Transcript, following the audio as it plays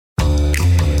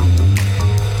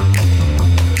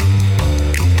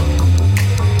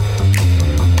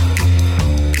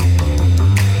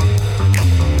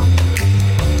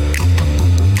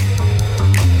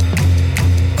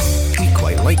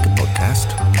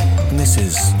and this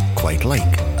is Quite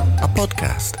Like, a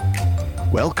podcast.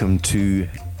 Welcome to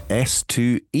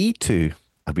S2E2.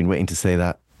 I've been waiting to say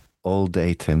that all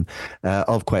day, Tim,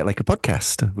 of Quite Like a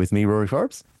Podcast with me, Rory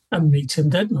Forbes. And me, Tim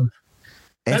Deadman.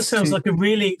 That S2... sounds like a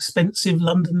really expensive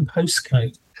London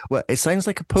postcode. Well, it sounds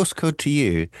like a postcode to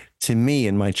you. To me,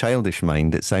 in my childish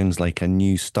mind, it sounds like a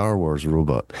new Star Wars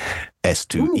robot.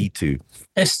 S2E2. Ooh,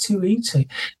 S2E2.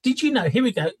 Did you know, here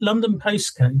we go, London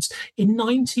postcodes. In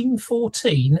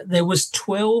 1914, there was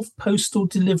 12 postal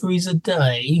deliveries a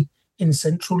day in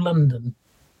central London.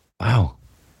 Wow.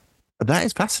 That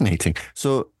is fascinating.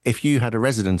 So if you had a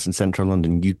residence in central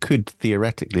London, you could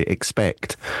theoretically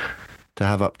expect to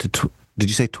have up to, did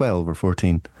you say 12 or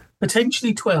 14?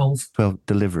 Potentially 12. 12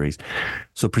 deliveries.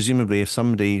 So presumably if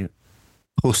somebody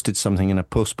posted something in a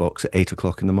post box at 8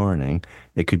 o'clock in the morning,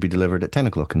 it could be delivered at 10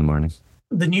 o'clock in the morning.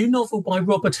 The new novel by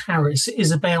Robert Harris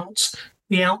is about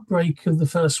the outbreak of the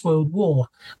First World War.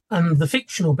 And the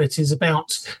fictional bit is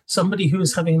about somebody who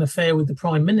was having an affair with the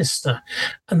Prime Minister.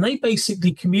 And they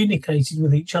basically communicated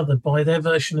with each other by their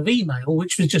version of email,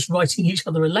 which was just writing each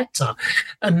other a letter.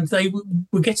 And they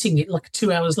were getting it like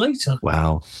 2 hours later.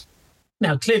 Wow.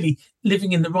 Now, clearly,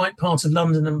 living in the right part of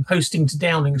London and posting to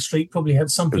Downing Street probably had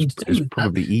something to do with that. It was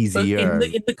probably easier. But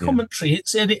in the commentary, it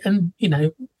said it, and, you know,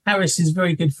 Harris is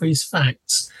very good for his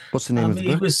facts. What's the name of the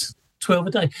book? It was 12 a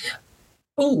day.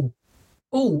 Oh.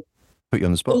 Put you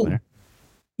on the spot there.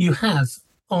 You have.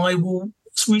 I will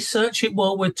research it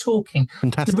while we're talking.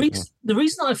 Fantastic. The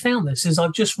reason I found this is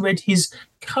I've just read his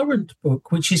current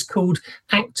book, which is called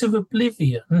Act of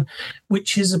Oblivion,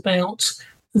 which is about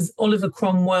Oliver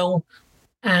Cromwell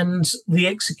and the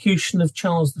execution of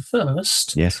Charles I.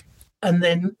 Yes. And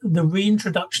then the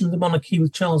reintroduction of the monarchy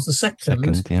with Charles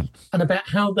II. Yeah. And about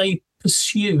how they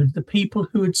pursued the people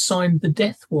who had signed the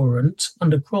death warrant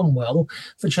under Cromwell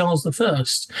for Charles I.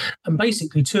 And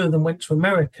basically two of them went to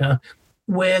America,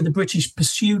 where the British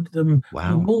pursued them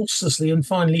remorselessly. And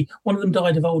finally, one of them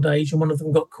died of old age and one of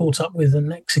them got caught up with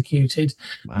and executed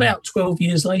about 12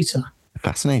 years later.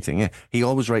 Fascinating, yeah. He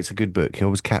always writes a good book. He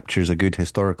always captures a good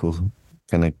historical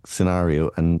kind of scenario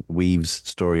and weaves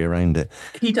story around it.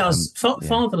 He does.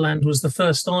 Fatherland was the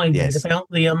first I read about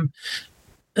the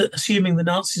assuming the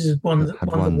Nazis had won the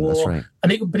war. That's right.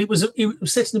 And it was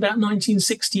set in about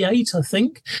 1968, I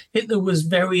think. Hitler was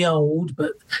very old,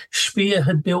 but Speer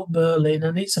had built Berlin,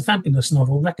 and it's a fabulous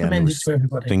novel. Recommended to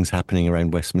everybody. Things happening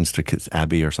around Westminster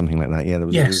Abbey or something like that. Yeah, there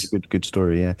was a good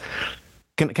story. Yeah.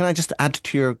 Can I just add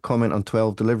to your comment on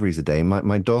 12 deliveries a day?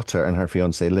 My daughter and her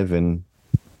fiance live in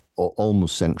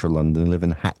almost central London, live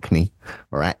in Hackney.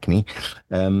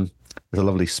 There's a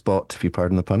lovely spot, if you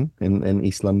pardon the pun, in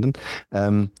East London.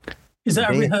 Is that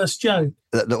a rehearsed joke?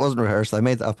 That wasn't rehearsed. I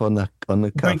made that up on the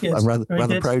cuff. I'm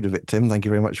rather proud of it, Tim. Thank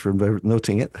you very much for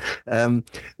noting it.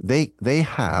 They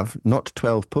have not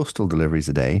 12 postal deliveries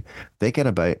a day. They get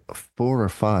about 4 or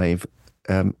 5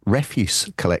 refuse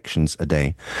collections a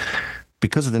day.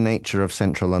 Because of the nature of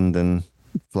central London,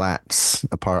 flats,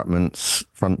 apartments,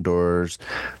 front doors,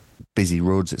 busy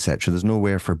roads, etc., there's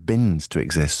nowhere for bins to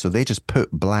exist. So they just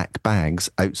put black bags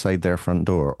outside their front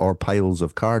door or piles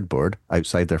of cardboard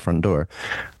outside their front door.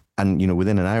 And,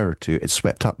 within an hour or two, it's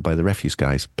swept up by the refuse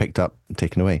guys, picked up and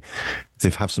taken away. If they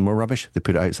have some more rubbish, they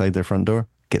put it outside their front door,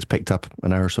 gets picked up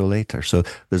an hour or so later. So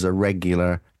there's a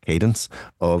regular cadence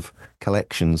of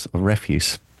collections of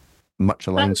refuse, much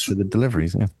aligned to the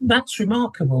deliveries. Yeah. That's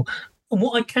remarkable. And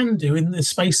what I can do in the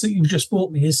space that you've just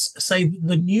brought me is say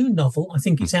the new novel, I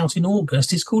think it's out in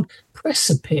August, is called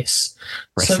Precipice.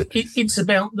 So it's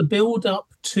about the build-up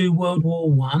to World War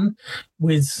One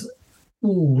with,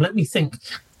 let me think,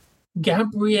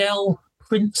 Gabrielle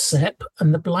Prinsep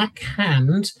and the Black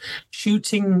Hand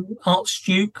shooting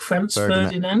Archduke Franz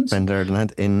Ferdinand.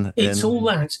 It's all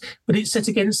that, but it's set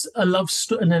against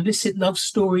an illicit love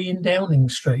story in Downing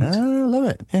Street. I love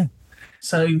it, yeah.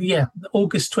 So,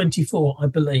 August 24, I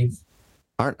believe.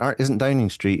 Isn't Downing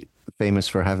Street famous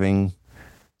for having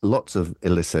lots of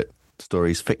illicit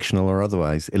stories, fictional or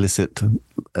otherwise, illicit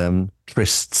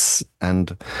trysts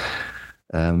and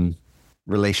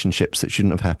relationships that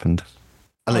shouldn't have happened,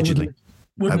 allegedly?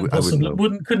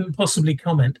 Couldn't possibly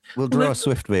comment. We'll draw a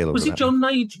swift veil over that. Was it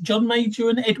John Major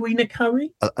and Edwina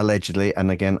Currie? Allegedly, and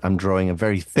again, I'm drawing a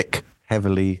very thick,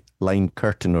 heavily lined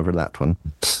curtain over that one.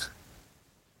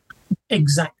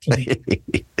 Exactly.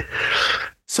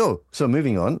 So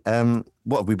moving on,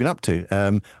 what have we been up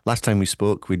to? Last time we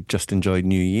spoke, we'd just enjoyed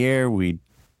New Year. We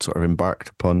sort of embarked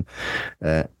upon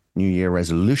New Year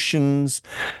resolutions.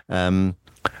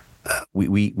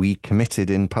 We committed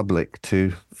in public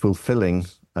to fulfilling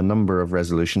a number of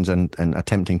resolutions and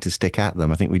attempting to stick at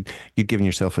them. I think you'd given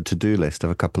yourself a to-do list of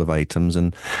a couple of items,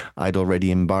 and I'd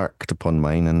already embarked upon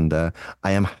mine. And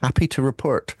I am happy to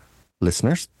report,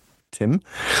 listeners, Tim,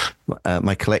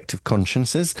 my collective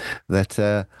consciences,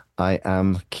 that I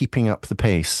am keeping up the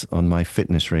pace on my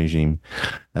fitness regime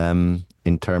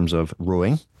in terms of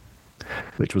rowing,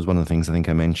 which was one of the things I think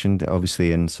I mentioned,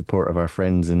 obviously in support of our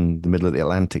friends in the middle of the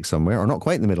Atlantic somewhere, or not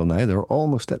quite in the middle now, they're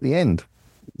almost at the end.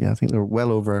 Yeah, I think they're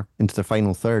well over into the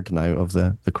final third now of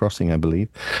the crossing, I believe,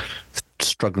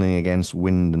 struggling against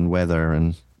wind and weather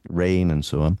and rain and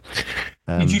so on.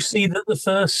 Did you see that the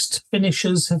first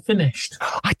finishers have finished?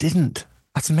 I didn't.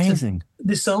 That's amazing. So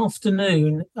this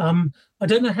afternoon, I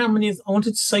don't know how many, I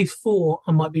wanted to say 4,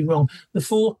 I might be wrong. The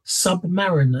 4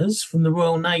 submariners from the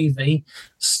Royal Navy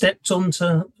stepped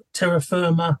onto terra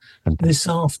firma this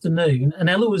afternoon, and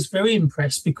Ella was very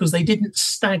impressed because they didn't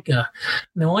stagger.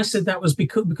 Now, I said that was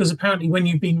because apparently when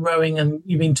you've been rowing and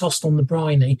you've been tossed on the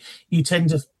briny, you tend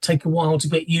to take a while to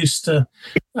get used to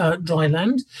dry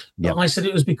land. Yep. But I said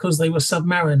it was because they were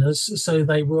submariners, so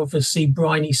they were obviously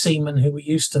briny seamen who were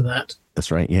used to that.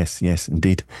 That's right. Yes,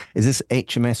 indeed. Is this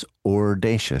HMS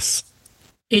Audacious?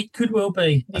 It could well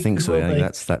be. I think so. Yeah,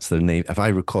 that's the Navy. If I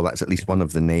recall, that's at least one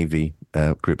of the Navy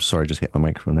groups. Sorry, I just hit my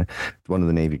microphone there. One of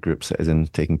the Navy groups that is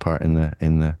taking part in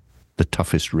the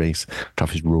toughest race,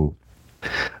 toughest row.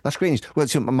 That's great news. Well,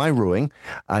 so my rowing,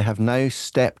 I have now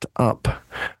stepped up.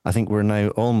 I think we're now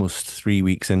almost 3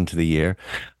 weeks into the year,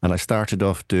 and I started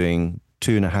off doing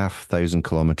 2,500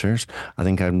 kilometers. I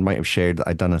think I might have shared that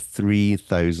I'd done a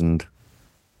 3,000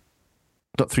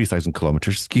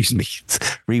 kilometers, excuse me,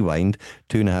 rewind,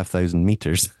 2,500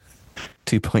 meters,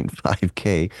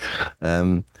 2.5k.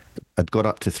 I'd got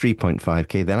up to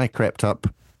 3.5k. Then I crept up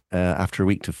after a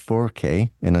week to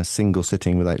 4k in a single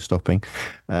sitting without stopping.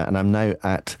 And I'm now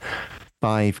at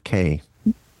 5k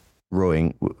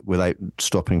rowing without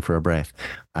stopping for a breath.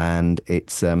 And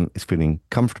it's feeling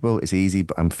comfortable. It's easy,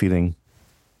 but I'm feeling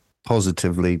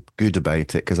positively good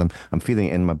about it because I'm feeling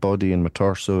it in my body, in my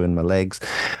torso, in my legs,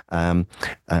 and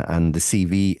the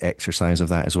CV exercise of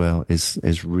that as well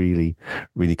is really,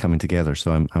 really coming together.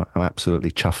 So I'm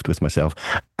absolutely chuffed with myself.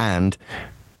 And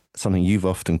something you've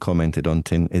often commented on,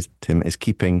 Tim, is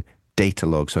keeping data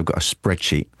logs. So I've got a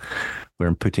spreadsheet where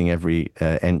I'm putting every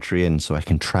entry in so I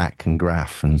can track and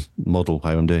graph and model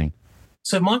how I'm doing.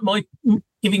 So my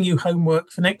giving you homework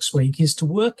for next week is to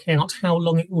work out how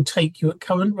long it will take you at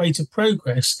current rate of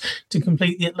progress to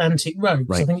complete the Atlantic Road.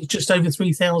 Right. I think it's just over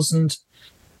 3,000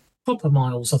 proper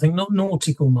miles. I think not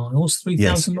nautical miles,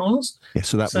 3,000 miles. Yeah,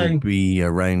 so that would be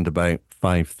around about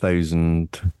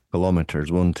 5,000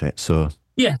 kilometers, won't it? So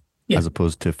yeah, as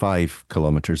opposed to 5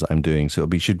 kilometers that I'm doing. So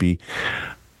should be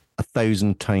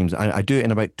 1,000 times. I do it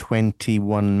in about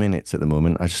 21 minutes at the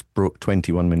moment. I just broke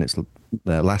 21 minutes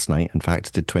last night. In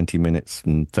fact, did 20 minutes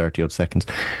and 30 odd seconds.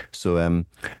 So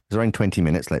it's around 20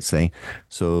 minutes, let's say.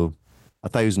 So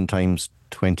 1,000 times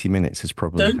 20 minutes is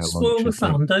probably Don't spoil the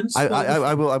fun. Don't spoil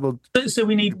I will. So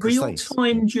we need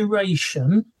real-time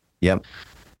duration. Yep.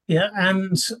 Yeah,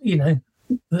 and,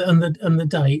 and the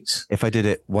date. If I did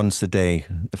it once a day,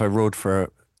 if I rode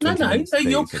for... No,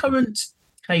 your current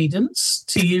cadence,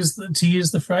 to use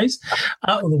the phrase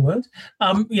or the word.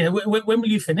 When will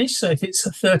you finish? So if it's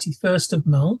the 31st of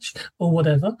March or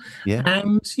whatever,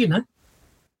 and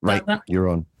right, you're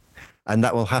on, and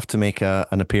that will have to make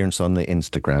an appearance on the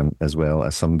Instagram as well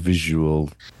as some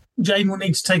visual. Jane will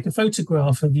need to take a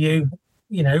photograph of you.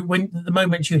 When the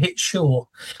moment you hit shore,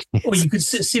 or you could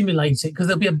simulate it because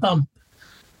there'll be a bump.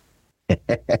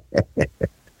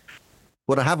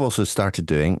 What I have also started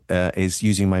doing is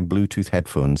using my Bluetooth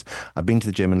headphones. I've been to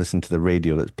the gym and listened to the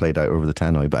radio that's played out over the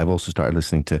tannoy, but I've also started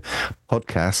listening to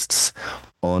podcasts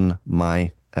on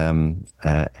my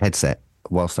headset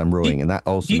whilst I'm rowing, and that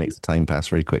also makes the time pass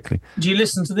very quickly. Do you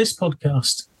listen to this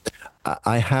podcast?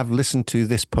 I have listened to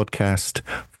this podcast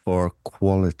for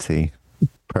quality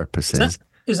purposes.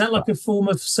 Is that like a form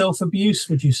of self-abuse,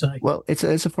 would you say? Well, it's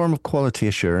a form of quality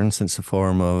assurance. It's a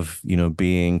form of,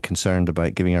 being concerned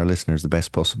about giving our listeners the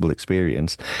best possible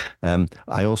experience.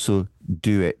 I also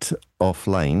do it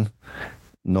offline,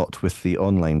 not with the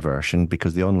online version,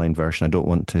 because the online version, I don't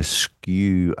want to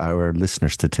skew our listener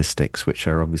statistics, which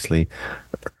are obviously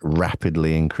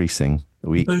rapidly increasing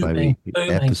week by week,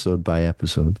 episode by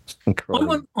episode.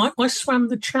 I swam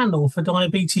the channel for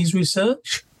diabetes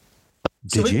research.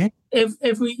 Did you?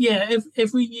 Every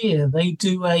year they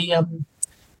do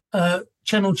a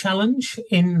channel challenge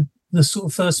in the sort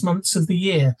of first months of the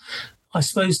year, I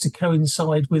suppose to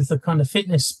coincide with the kind of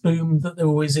fitness boom that there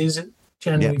always is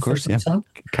January, course, February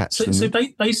time. So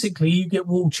basically, you get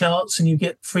wall charts and you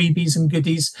get freebies and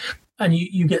goodies, and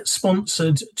you get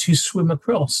sponsored to swim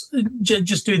across,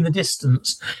 just doing the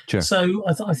distance. Sure. So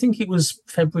I think it was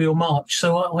February or March.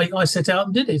 So I set out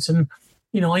and did it. And,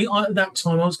 I at that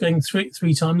time I was going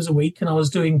three times a week, and I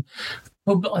was doing,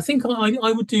 I think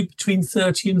I would do between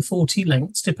 30 and 40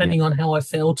 lengths, depending on how I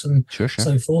felt and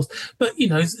so forth. But,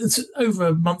 it's over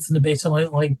a month and a bit,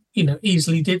 I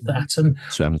easily did that. And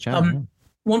swam the channel.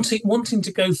 Wanting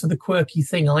to go for the quirky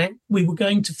thing, we were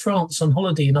going to France on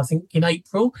holiday, and I think in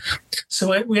April.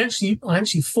 So I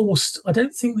actually forced. I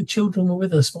don't think the children were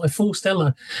with us, but I forced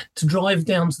Ella to drive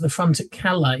down to the front at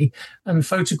Calais and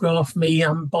photograph me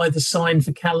by the sign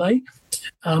for Calais.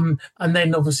 And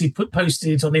then obviously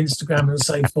posted it on Instagram and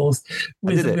so forth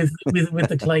with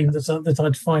the claim that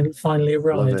I'd finally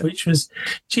arrived, which was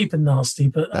cheap and nasty,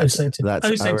 but that's our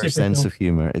sense of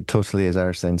humour. It totally is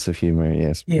our sense of humour.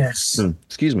 Yes. Yes.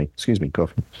 Excuse me,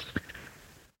 coffee.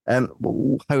 How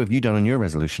have you done on your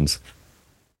resolutions?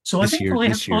 So I think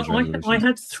I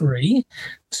had 3.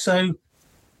 So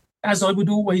as I would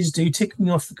always do,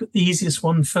 ticking off the easiest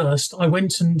one first, I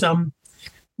went and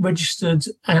registered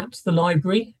at the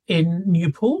library in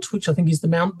Newport, which I think is the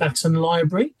Mountbatten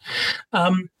Library,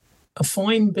 a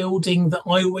fine building that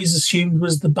I always assumed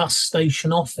was the bus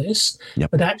station office,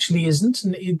 but actually isn't,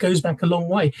 and it goes back a long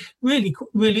way. Really,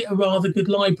 really a rather good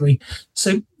library.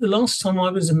 So the last time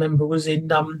I was a member was in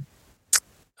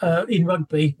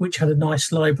Rugby, which had a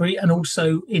nice library, and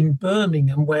also in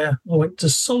Birmingham, where I went to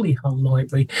Solihull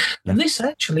Library. And this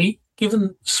actually,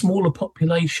 given smaller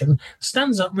population,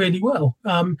 stands up really well.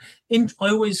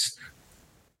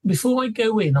 Before I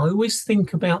go in, I always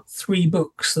think about 3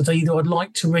 books that either I'd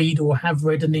like to read or have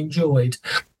read and enjoyed,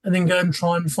 and then go and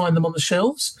try and find them on the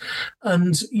shelves.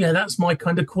 And that's my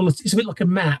kind of quality. It's a bit like a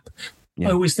map. I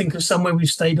always think of somewhere we've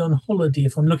stayed on holiday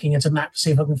if I'm looking at a map to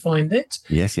see if I can find it.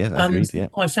 Yes, agreed,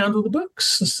 I found all the books,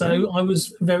 so I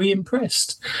was very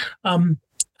impressed. And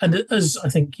as I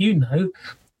think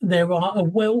there are a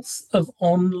wealth of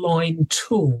online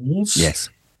tools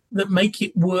that make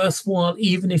it worthwhile,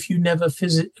 even if you never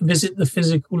visit the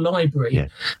physical library. Yeah.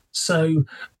 So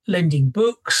lending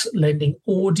books, lending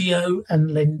audio,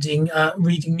 and lending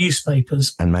reading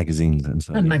newspapers. And magazines.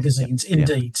 Magazines,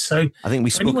 indeed. Yeah. So I think we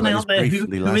spoke anyone about out there who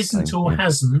isn't time. Or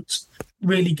hasn't,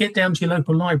 really get down to your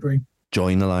local library.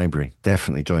 Join the library.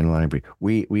 Definitely join the library.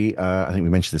 We I think we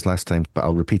mentioned this last time, but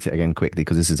I'll repeat it again quickly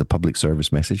because this is a public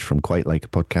service message from Quite Like a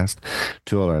Podcast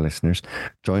to all our listeners.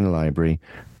 Join the library,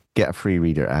 get a free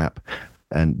reader app,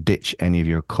 and ditch any of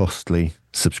your costly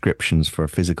subscriptions for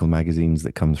physical magazines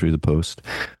that come through the post.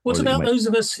 What about those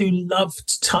of us who love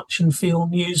to touch and feel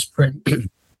newsprint?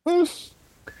 Go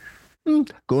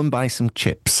and buy some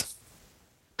chips.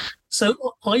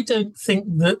 So I don't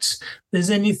think that there's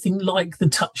anything like the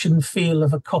touch and feel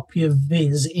of a copy of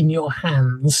Viz in your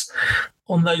hands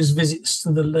on those visits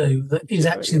to the loo that is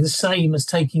actually the same as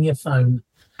taking your phone.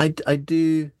 I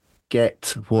do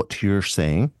get what you're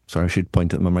saying. Sorry, I should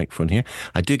point at my microphone here.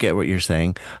 I do get what you're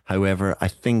saying. However, I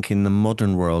think in the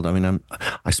modern world,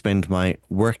 I spend my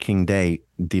working day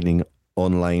dealing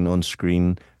online, on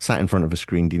screen, sat in front of a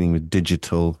screen dealing with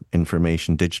digital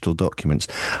information, digital documents.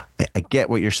 I get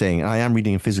what you're saying. I am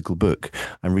reading a physical book.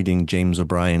 I'm reading James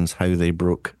O'Brien's How They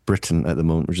Broke Britain at the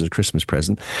moment, which is a Christmas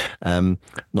present.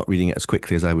 Not reading it as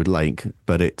quickly as I would like,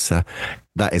 but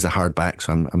that is a hardback,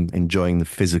 so I'm enjoying the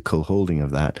physical holding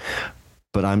of that.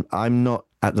 But I'm not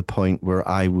at the point where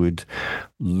I would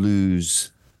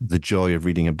lose the joy of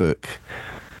reading a book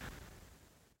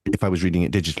if I was reading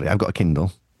it digitally. I've got a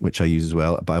Kindle, which I use as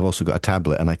well, but I've also got a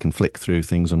tablet, and I can flick through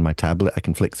things on my tablet. I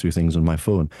can flick through things on my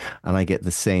phone, and I get the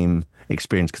same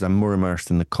experience because I'm more immersed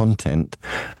in the content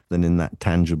than in that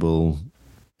tangible,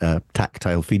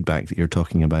 tactile feedback that you're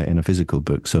talking about in a physical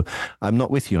book. So I'm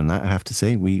not with you on that, I have to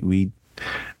say. We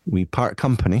part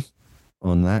company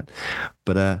on that,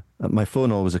 but my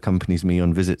phone always accompanies me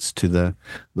on visits to the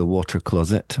water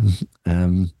closet.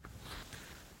 I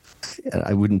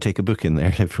wouldn't take a book in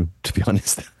there, to be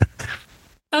honest.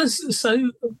 Most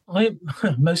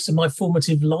of my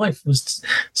formative life was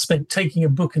spent taking a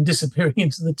book and disappearing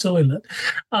into the toilet.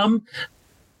 I've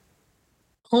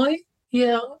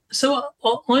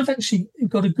actually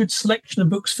got a good selection of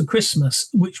books for Christmas,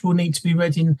 which will need to be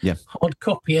read in hard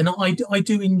copy, and I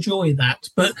do enjoy that.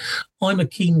 But I'm a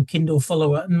keen Kindle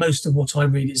follower, and most of what I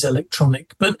read is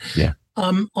electronic. But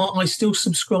I still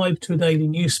subscribe to a daily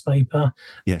newspaper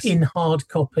in hard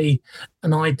copy,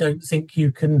 and I don't think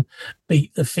you can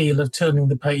beat the feel of turning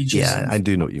the pages. Yeah, I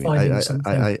do know what you mean.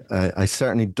 I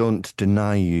certainly don't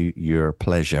deny you your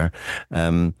pleasure,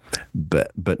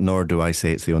 but nor do I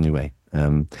say it's the only way.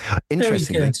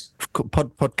 Interestingly,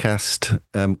 podcast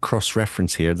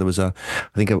cross-reference here. There was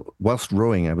whilst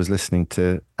rowing, I was listening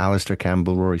to Alistair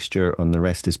Campbell, Rory Stewart on The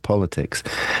Rest is Politics,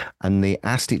 and they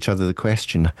asked each other the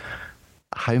question,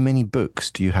 how many books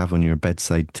do you have on your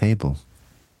bedside table?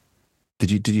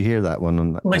 Did you hear that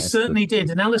one? Well, I certainly did.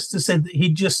 And Alistair said that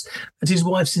he just, at his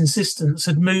wife's insistence,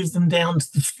 had moved them down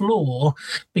to the floor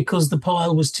because the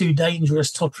pile was too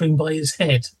dangerous, tottering by his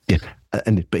head. Yeah,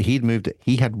 but he'd moved it.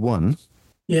 He had one.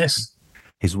 Yes.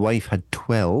 His wife had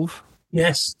 12.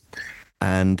 Yes.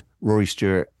 And Rory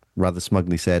Stewart rather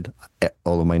smugly said,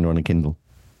 all of mine are on a Kindle.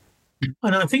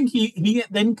 And I think he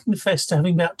then confessed to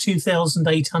having about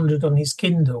 2,800 on his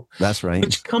Kindle. That's right.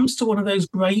 Which comes to one of those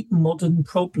great modern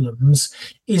problems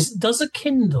is, does a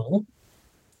Kindle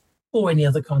or any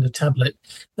other kind of tablet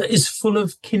that is full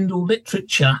of Kindle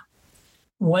literature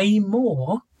weigh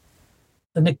more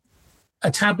than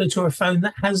a tablet or a phone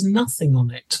that has nothing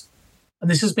on it? And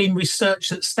this has been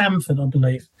researched at Stanford, I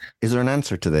believe. Is there an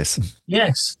answer to this?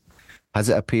 Yes. Has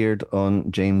it appeared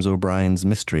on James O'Brien's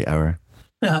Mystery Hour?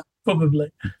 Yeah.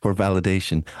 Probably. For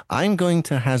validation. I'm going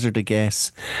to hazard a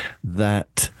guess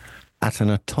that at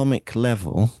an atomic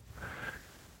level,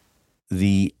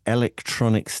 the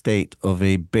electronic state of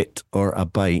a bit or a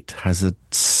byte has a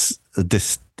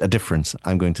difference,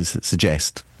 I'm going to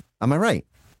suggest. Am I right?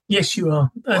 Yes, you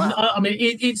are. And I mean,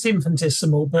 it's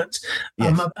infinitesimal, but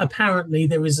yes. Apparently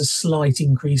there is a slight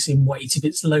increase in weight if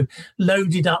it's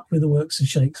loaded up with the works of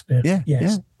Shakespeare. Yeah, yes.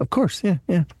 Yeah, of course,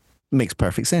 yeah. Makes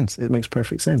perfect sense. It makes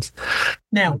perfect sense.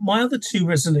 Now, my other two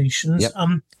resolutions,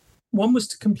 one was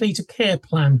to complete a care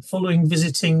plan following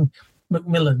visiting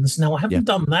Macmillan's. Now, I haven't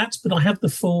done that, but I have the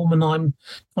form and I'm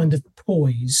kind of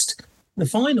poised. The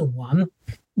final one,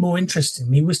 more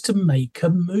interestingly, was to make a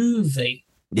movie.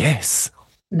 Yes.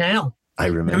 Now, I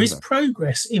remember. There is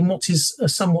progress in what is a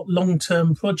somewhat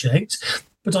long-term project,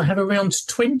 but I have around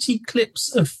 20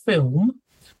 clips of film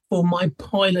for my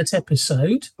pilot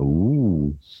episode.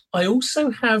 Ooh. I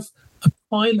also have a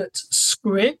pilot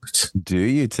script. Do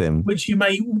you, Tim? Which you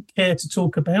may care to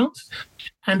talk about.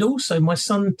 And also my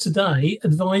son today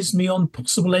advised me on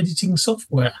possible editing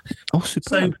software. Oh,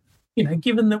 superb. So,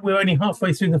 given that we're only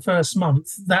halfway through the first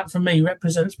month, that for me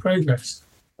represents progress.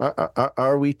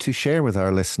 Are we to share with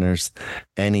our listeners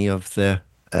any of the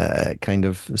kind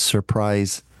of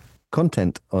surprise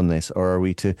content on this, or are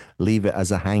we to leave it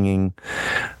as a hanging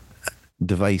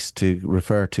device to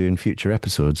refer to in future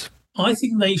episodes? I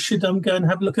think they should go and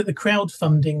have a look at the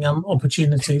crowdfunding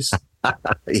opportunities.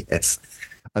 Yes.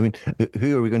 I mean,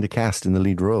 who are we going to cast in the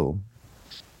lead role?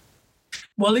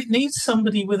 Well, it needs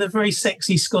somebody with a very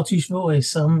sexy Scottish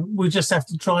voice. We just have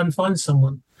to try and find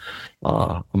someone.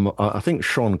 I think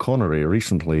Sean Connery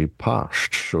recently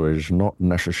passed, so he's not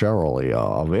necessarily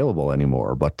available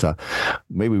anymore, but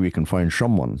maybe we can find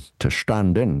someone to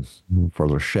stand in for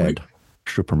the shed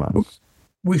Superman.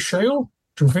 We sail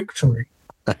to victory.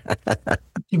 Do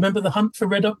you remember The Hunt for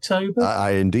Red October?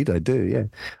 Indeed I do, yeah.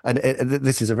 And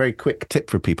this is a very quick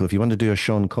tip for people. If you want to do a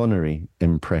Sean Connery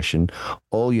impression,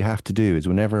 all you have to do is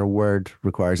whenever a word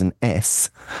requires an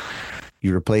S,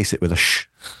 you replace it with a sh.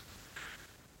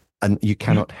 And you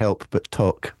cannot help but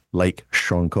talk like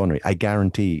Sean Connery. I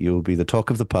guarantee you'll be the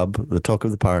talk of the pub, the talk of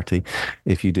the party,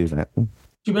 if you do that. Do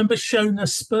you remember Shona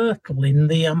Sperkle in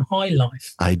the High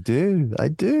Life? I do.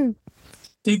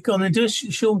 Do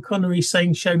Sean Connery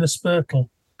saying Shona Sperkle?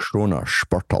 Shona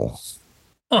Sperkle.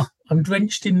 Oh, I'm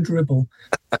drenched in dribble.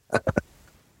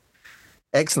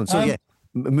 Excellent. So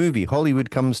movie. Hollywood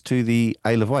comes to the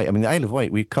Isle of Wight. I mean, the Isle of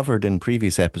Wight, we covered in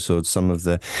previous episodes some of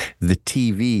the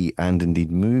TV and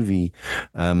indeed movie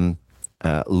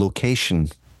location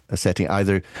setting,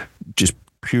 either just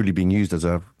purely being used as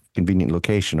a convenient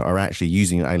location or actually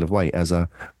using the Isle of Wight as a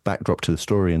backdrop to the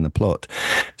story and the plot.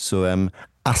 So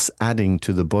us adding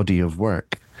to the body of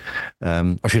work,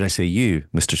 or should I say you,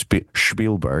 Mr.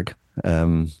 Spielberg,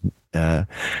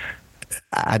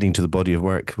 adding to the body of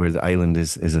work where the island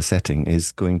is a setting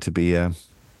is going to be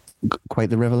quite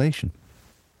the revelation.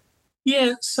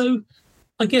 Yeah, so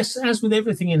I guess as with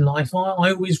everything in life,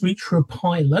 I always reach for a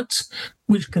pilot,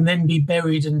 which can then be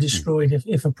buried and destroyed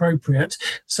if appropriate.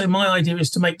 So my idea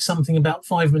is to make something about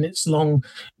 5 minutes long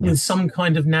with some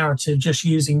kind of narrative, just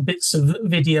using bits of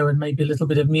video and maybe a little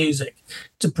bit of music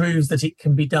to prove that it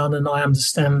can be done and I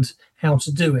understand how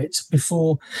to do it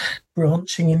before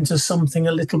branching into something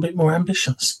a little bit more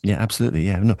ambitious. Yeah, absolutely.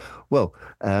 Yeah. No. Well,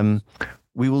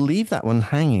 we will leave that one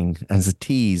hanging as a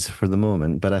tease for the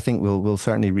moment, but I think we'll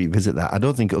certainly revisit that. I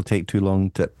don't think it'll take too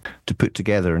long to put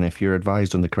together, and if you're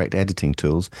advised on the correct editing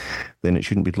tools, then it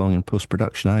shouldn't be long in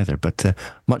post-production either. But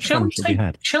much fun shall be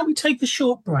had. Shall we take a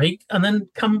short break and then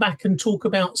come back and talk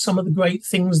about some of the great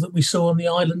things that we saw on the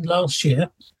island last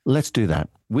year? Let's do that.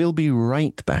 We'll be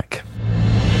right back.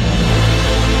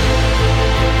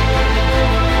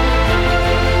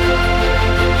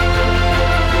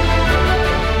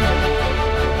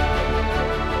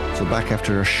 So back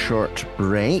after a short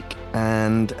break,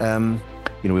 and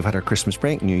we've had our Christmas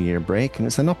break, New Year break, and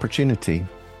it's an opportunity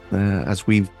as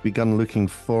we've begun looking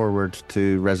forward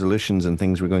to resolutions and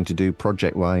things we're going to do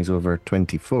project-wise over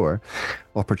 24.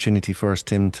 Opportunity for us,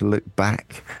 Tim, to look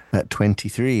back at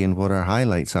 23 and what our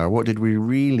highlights are. What did we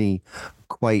really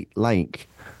quite like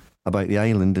about the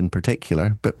island in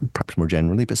particular, but perhaps more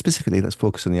generally, but specifically, let's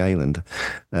focus on the island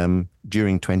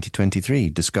during 2023.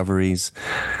 Discoveries,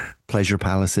 pleasure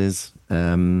palaces,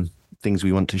 things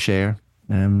we want to share.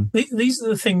 These are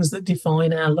the things that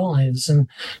define our lives, and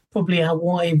probably our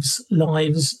wives'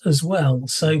 lives as well.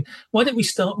 So why don't we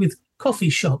start with coffee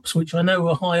shops, which I know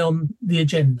are high on the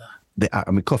agenda?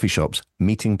 Coffee shops,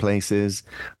 meeting places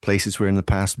where in the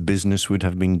past business would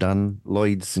have been done.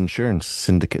 Lloyd's Insurance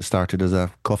Syndicate started as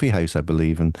a coffee house, I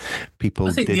believe, and people.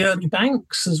 I think the early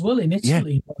banks as well in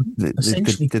Italy. Yeah,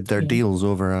 they did their deals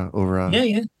over a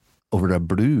over a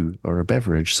brew or a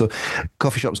beverage. So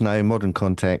coffee shops now, modern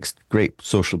context, great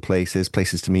social places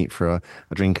to meet for a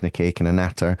drink and a cake and a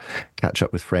natter, catch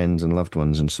up with friends and loved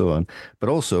ones and so on. But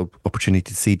also opportunity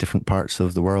to see different parts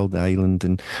of the world, the island,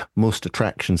 and most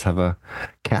attractions have a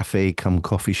cafe come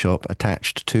coffee shop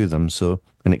attached to them. So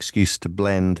an excuse to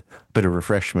blend a bit of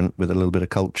refreshment with a little bit of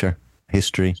culture,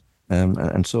 history,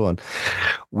 and so on.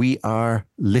 We are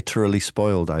literally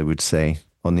spoiled, I would say,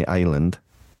 on the island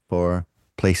for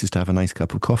places to have a nice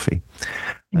cup of coffee.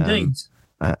 Indeed.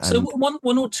 So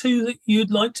one or two that you'd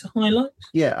like to highlight?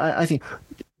 Yeah, I think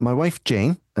my wife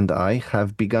Jane and I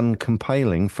have begun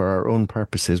compiling for our own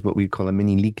purposes what we call a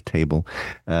mini league table.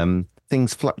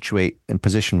 Things fluctuate in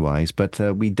position-wise, but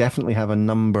we definitely have a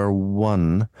number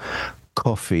one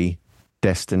coffee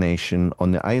destination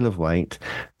on the Isle of Wight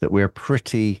that we're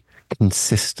pretty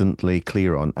consistently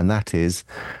clear on, and that is,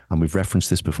 and we've referenced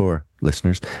this before,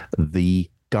 listeners, the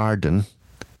Garden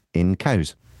in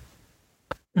Cowes,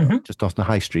 just off the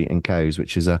high street in Cowes,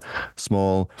 which is a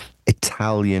small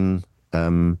Italian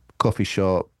coffee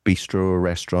shop, bistro,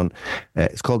 restaurant.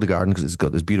 It's called the Garden because it's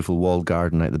got this beautiful walled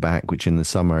garden out the back, which in the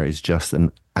summer is just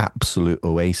an absolute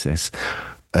oasis.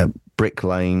 Brick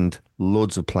lined,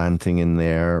 loads of planting in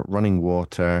there, running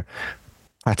water,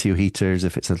 patio heaters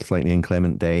if it's a slightly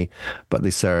inclement day, but they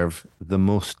serve the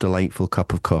most delightful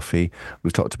cup of coffee.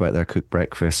 We've talked about their cooked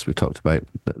breakfast. We've talked about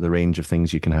the range of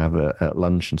things you can have at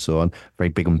lunch and so on. Very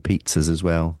big on pizzas as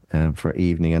well for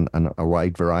evening, and a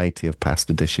wide variety of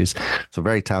pasta dishes. So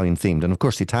very Italian themed. And of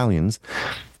course, the Italians,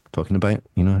 talking about,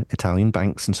 Italian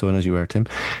banks and so on as you were, Tim,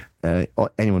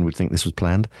 anyone would think this was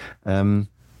planned,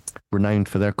 renowned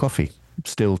for their coffee.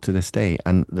 Still to this day,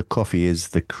 and the coffee is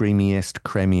the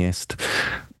creamiest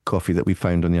coffee that we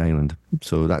found on the island.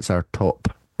 So that's our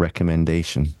top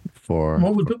recommendation for.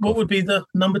 What would be the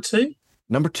number two?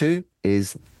 Number two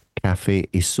is Cafe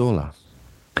Isola,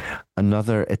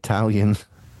 another Italian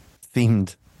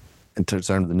themed in terms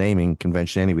of the naming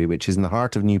convention anyway, which is in the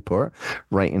heart of Newport,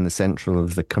 right in the central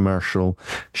of the commercial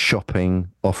shopping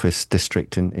office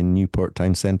district in Newport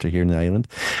town centre here in the island.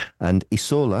 And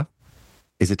Isola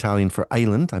is Italian for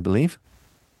island, I believe.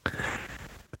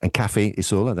 And Cafe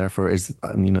Isola, therefore, is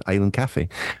island cafe.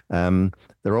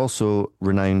 They're also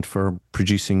renowned for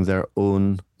producing their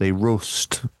own, they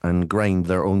roast and grind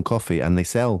their own coffee, and they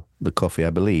sell the coffee,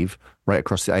 I believe, right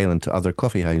across the island to other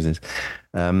coffee houses.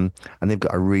 And they've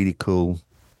got a really cool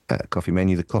coffee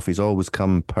menu. The coffees always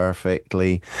come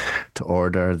perfectly to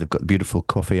order. They've got beautiful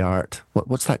coffee art.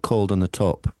 What's that called on the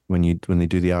top when they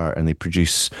do the art and they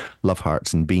produce love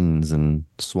hearts and beans and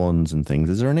swans and things?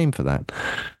 Is there a name for that?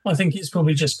 I think it's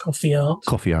probably just coffee art.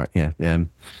 Coffee art, yeah.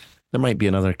 There might be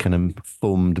another kind of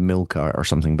foamed milk art or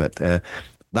something, but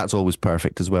that's always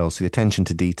perfect as well. So the attention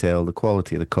to detail, the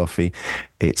quality of the coffee,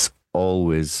 it's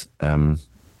always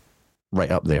right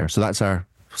up there. So that's our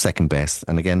second best,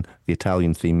 and again, the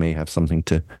Italian theme may have something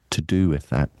to do with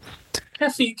that.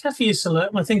 Cafe Isola,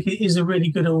 I think it is a really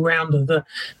good all-rounder. The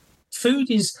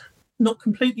food is not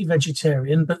completely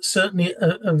vegetarian, but certainly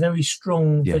a very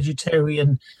strong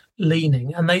vegetarian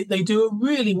leaning, and they do a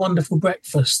really wonderful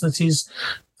breakfast that is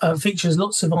features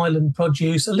lots of island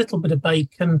produce, a little bit of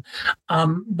bacon,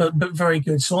 but very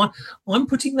good. So I'm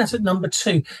putting that at number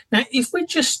 2. Now, if we're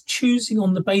just choosing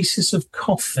on the basis of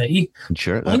coffee,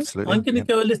 sure, absolutely, I'm going to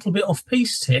go a little bit off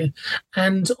piste here.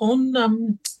 And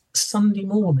on Sunday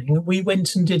morning, we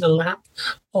went and did a lap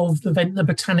of the Ventnor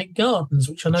Botanic Gardens,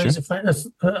 which I know is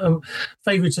a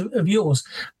favourite of yours.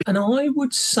 And I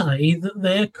would say that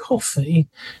their coffee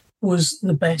was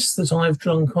the best that I've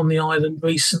drunk on the island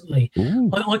recently.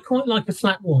 I quite like a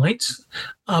flat white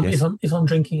if I'm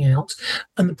drinking out.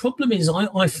 And the problem is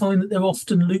I find that they're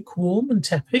often lukewarm and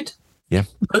tepid. Yeah.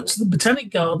 But the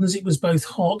Botanic Gardens, it was both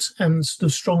hot and sort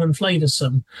of strong and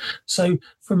flavoursome. So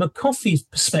from a coffee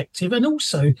perspective, and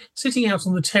also sitting out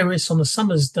on the terrace on a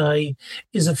summer's day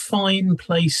is a fine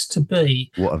place to be.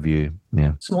 What a view,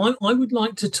 yeah. So I would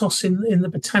like to toss in the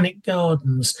Botanic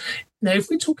Gardens. Now, if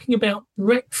we're talking about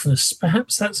breakfast,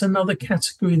 perhaps that's another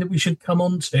category that we should come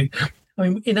on to. I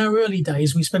mean, in our early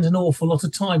days, we spent an awful lot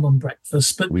of time on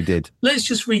breakfast, but we did. Let's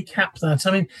just recap that.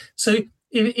 I mean, so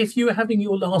if you were having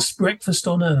your last breakfast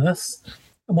on Earth,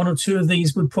 and one or two of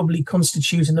these would probably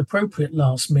constitute an appropriate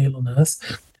last meal on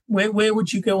Earth, where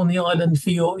would you go on the island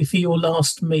for your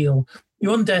last meal?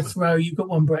 You're on death row, you've got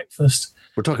one breakfast.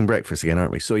 We're talking breakfast again,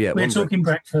 aren't we? So yeah, we're talking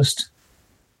breakfast.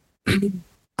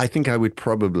 I think I would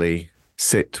probably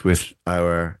sit with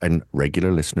and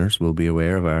regular listeners will be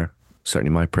aware of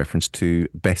certainly my preference to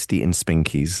Bestie and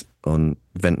Spinkies on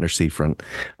Ventnor Seafront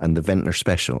and the Ventnor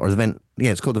Special,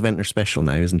 it's called the Ventnor Special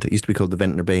now, isn't it? It used to be called the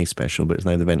Ventnor Bay Special, but it's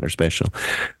now the Ventnor Special,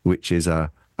 which is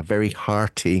a very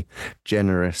hearty,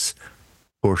 generous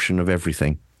portion of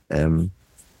everything.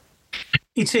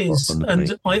 It is,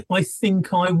 and I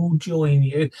think I will join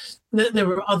you. There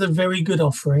are other very good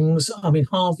offerings. I mean,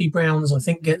 Harvey Brown's, I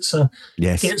think, gets a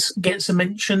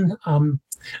mention.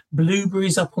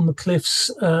 Blueberries up on the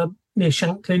cliffs near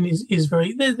Shanklin is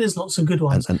very. There's lots of good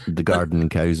ones, and the Garden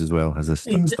and Cows as well has a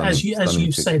as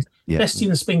you've said. Yeah. Bestie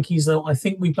and the Spinkies, though, I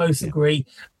think we both agree.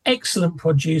 Excellent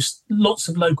produce, lots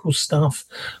of local stuff.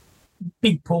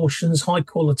 Big portions, high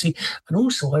quality. And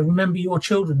also, I remember your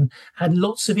children had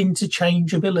lots of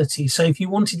interchangeability. So if you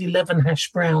wanted 11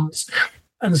 hash browns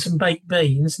and some baked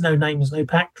beans, no names, no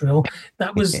pack drill,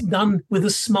 that was done with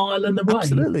a smile and a wave.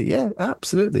 Absolutely, yeah,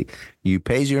 absolutely. You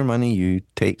pays your money, you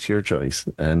takes your choice.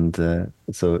 And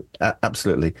so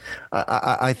absolutely.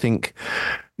 I think,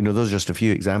 those are just a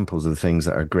few examples of the things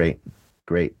that are great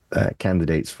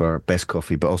candidates for best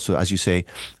coffee, but also, as you say,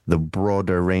 the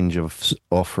broader range of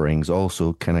offerings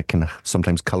also can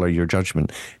sometimes color your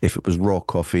judgment. If it was raw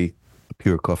coffee,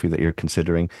 pure coffee that you're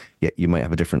considering, you might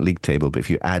have a different league table. But if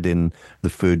you add in the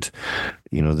food,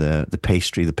 the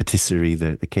pastry, the patisserie,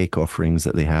 the cake offerings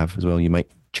that they have as well, you might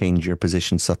change your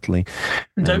position subtly.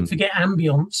 And don't forget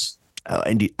ambience.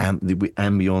 Indeed, the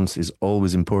ambience is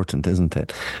always important, isn't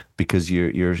it? Because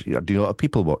you're doing a lot of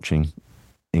people watching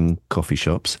in coffee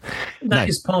shops. That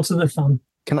is part of the fun.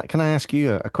 Can I ask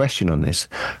you a question on this?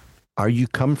 Are you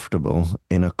comfortable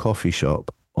in a coffee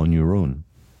shop on your own?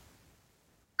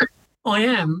 I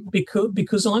am,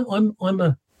 because I'm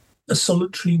a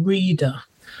solitary reader,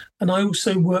 and I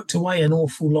also worked away an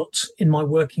awful lot in my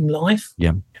working life.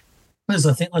 Yeah. As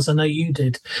I know you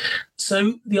did.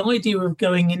 So the idea of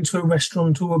going into a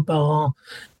restaurant or a bar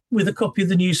with a copy of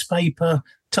the newspaper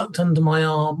tucked under my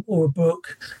arm or a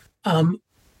book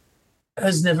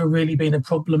has never really been a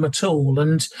problem at all.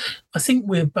 And I think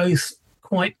we're both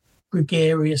quite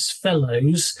gregarious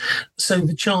fellows, so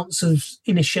the chance of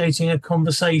initiating a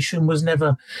conversation was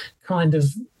never kind of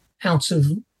out of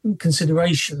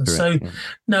consideration. Correct, so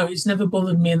no, it's never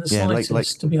bothered me in the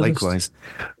slightest, to be honest. Likewise,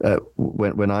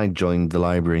 when I joined the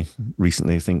library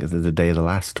recently, I think the day of the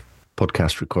last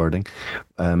podcast recording,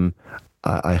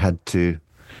 I had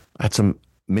some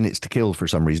minutes to kill for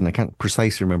some reason. I can't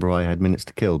precisely remember why I had minutes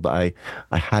to kill, but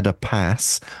I had a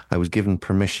pass. I was given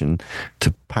permission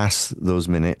to pass those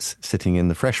minutes sitting in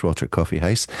the Freshwater Coffee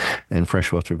House in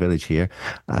Freshwater Village here,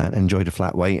 and enjoyed a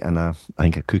flat white and I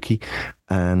think a cookie,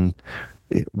 and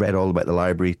read all about the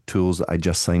library tools that I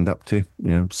just signed up to,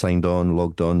 signed on,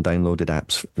 logged on, downloaded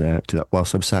apps to that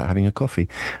whilst I was sat having a coffee,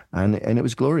 and it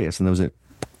was glorious. And there was a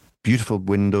beautiful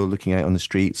window looking out on the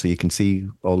street, so you can see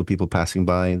all the people passing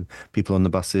by, people on the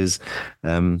buses,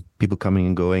 people coming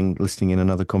and going, listening in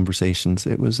on other conversations.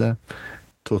 It was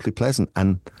totally pleasant,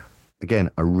 and again,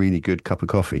 a really good cup of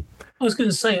coffee. I was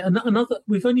going to say another.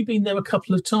 We've only been there a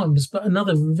couple of times, but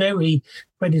another very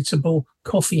creditable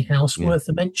coffee house worth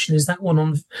a mention is that one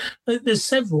on. There's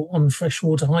several on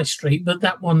Freshwater High Street, but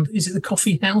that one, is it the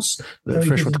Coffee House? The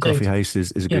Freshwater Coffee House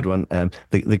is a good one.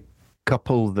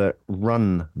 couple that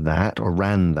ran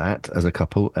that as a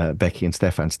couple, Becky and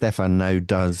Stefan. Stefan now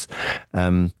does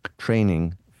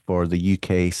training for the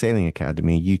UK Sailing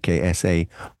Academy, UKSA,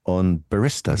 on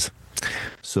baristas.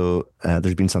 So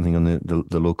there's been something on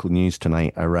the local news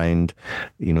tonight around,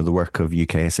 the work of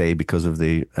UKSA because of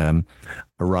the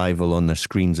arrival on the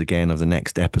screens again of the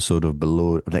next episode of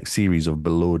next series of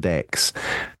Below Decks,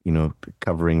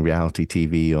 covering reality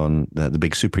TV on the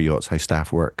big super yachts, how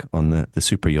staff work on the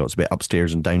super yachts, a bit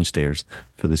upstairs and downstairs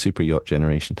for the super yacht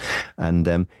generation.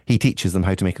 And he teaches them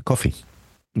how to make a coffee.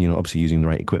 Obviously using the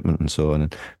right equipment and so on,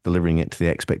 and delivering it to the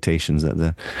expectations that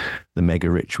the mega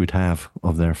rich would have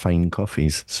of their fine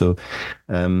coffees. So,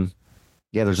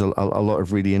 there's a lot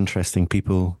of really interesting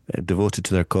people devoted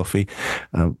to their coffee,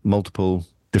 multiple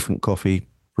different coffee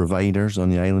providers on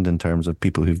the island in terms of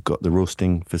people who've got the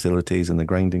roasting facilities and the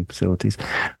grinding facilities,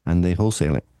 and they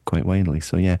wholesale it quite widely.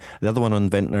 So, the other one on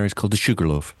Ventnor is called the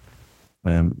Sugarloaf.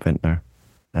 Ventnor.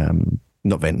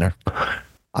 Not Ventnor.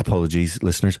 Apologies,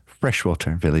 listeners.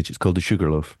 Freshwater Village. It's called the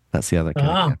Sugarloaf. That's the other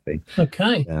kind of cafe.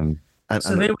 Okay.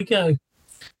 So there we go.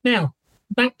 Now,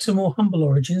 back to more humble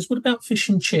origins. What about fish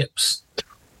and chips?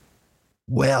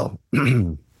 Well,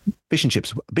 fish and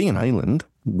chips. Being an island,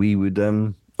 we would,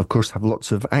 of course, have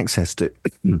lots of access to,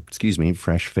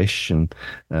 fresh fish and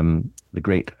the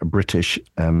great British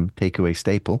takeaway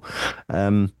staple.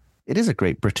 It is a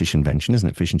great British invention, isn't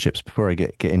it? Fish and chips. Before I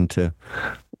get into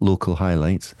local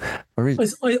highlights,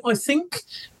 I think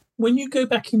when you go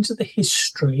back into the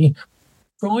history,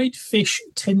 fried fish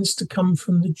tends to come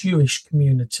from the Jewish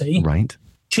community. Right.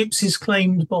 Chips is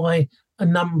claimed by a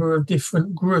number of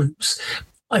different groups.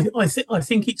 I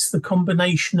think it's the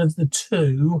combination of the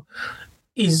two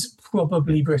is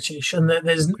probably British, and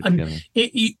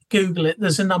you Google it.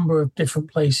 There's a number of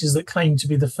different places that claim to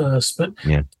be the first, but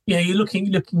you're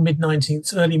looking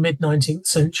early mid 19th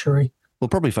century. We'll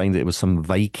probably find that it was some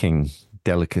Viking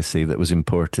delicacy that was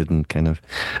imported and kind of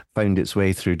found its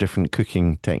way through different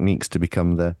cooking techniques to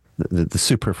become the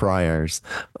super fryers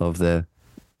of the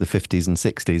 50s and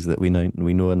 60s that we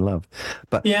know and love.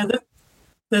 But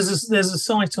there's a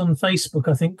site on Facebook,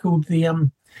 I think, called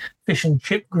the Fish and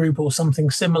Chip Group or something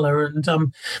similar, and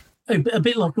a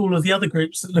bit like all of the other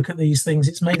groups that look at these things,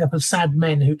 it's made up of sad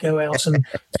men who go out and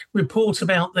report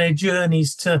about their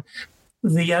journeys to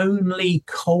the only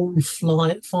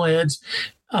coal-fired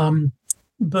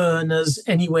burners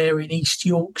anywhere in East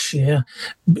Yorkshire,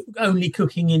 only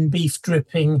cooking in beef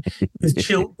dripping,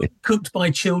 cooked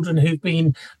by children who've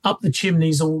been up the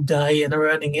chimneys all day and are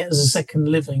earning it as a second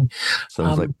living.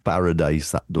 Sounds like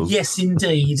paradise, that does. Yes,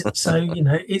 indeed. So,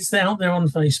 it's out there on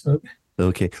Facebook.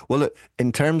 Okay. Well, look,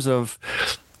 in terms of,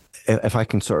 if I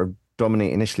can sort of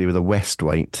dominate initially with a West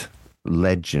Wight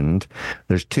legend,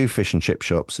 there's two fish and chip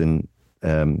shops in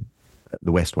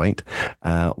the West Wight,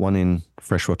 one in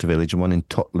Freshwater Village and one in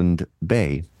Totland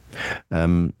Bay,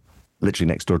 literally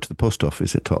next door to the post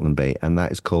office at Totland Bay, and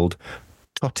that is called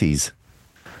Totties,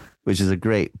 which is a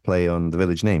great play on the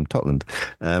village name, Totland.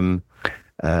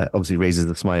 Obviously raises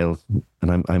a smile,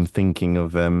 and I'm thinking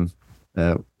of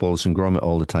Wallace and Gromit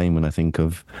all the time when I think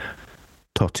of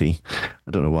Totty.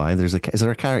 I don't know why. Is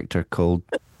there a character called...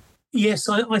 Yes,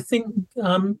 I think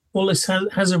Wallace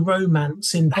has a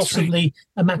romance in possibly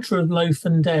A Matter of Loaf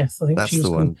and Death. I think that's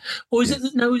the one. Or is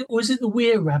it the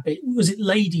Weir Rabbit? Was it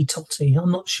Lady Totty?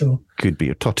 I'm not sure. Could be,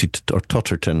 or Totty or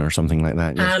Totterton or something like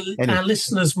that. Yes. Our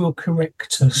listeners will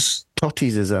correct us.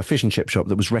 Totty's is a fish and chip shop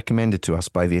that was recommended to us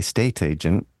by the estate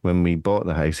agent when we bought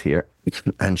the house here,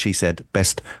 and she said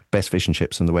best fish and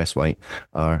chips in the West Wight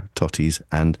are Totty's,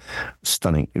 and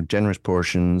stunning, generous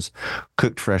portions,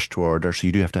 cooked fresh to order, so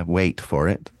you do have to wait for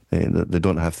it. They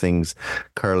don't have things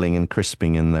curling and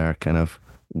crisping in their kind of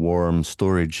warm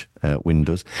storage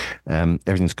windows.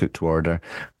 Everything's cooked to order,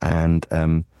 and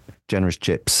generous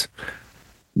chips,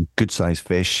 good sized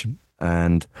fish,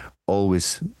 and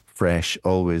always fresh,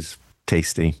 always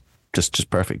tasty, just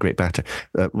perfect, great batter.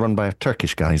 Run by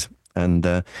Turkish guys, and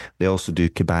they also do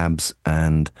kebabs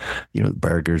and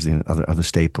burgers and other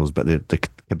staples. But the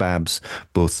kebabs,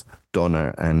 both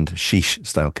doner and shish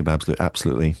style kebabs, look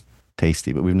absolutely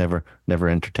tasty. But we've never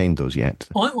entertained those yet.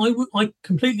 I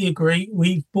completely agree.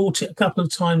 We've bought it a couple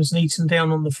of times and eaten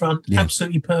down on the front. Yeah.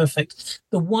 Absolutely perfect.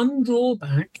 The one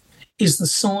drawback is the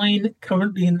sign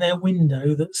currently in their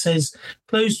window that says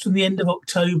closed from the end of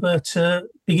October to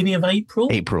beginning of April.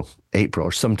 April,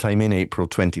 or sometime in April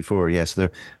 24. Yes, they're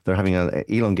having an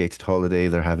elongated holiday.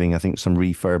 They're having, I think, some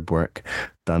refurb work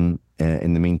done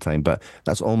in the meantime. But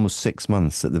that's almost 6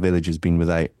 months that the village has been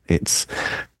without its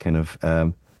kind of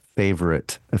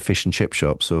favourite fish and chip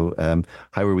shop. So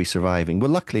how are we surviving? Well,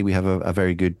 luckily we have a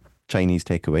very good Chinese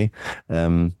takeaway.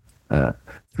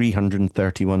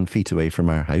 331 feet away from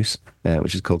our house,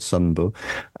 which is called Sunbo,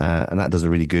 and that does a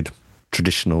really good,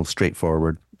 traditional,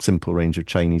 straightforward, simple range of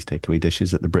Chinese takeaway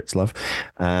dishes that the Brits love.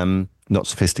 Not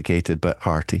sophisticated, but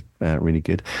hearty, really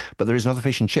good. But there is another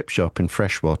fish and chip shop in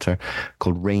Freshwater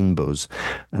called Rainbows,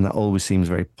 and that always seems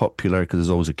very popular because there's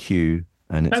always a queue.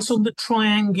 And that's on the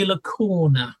triangular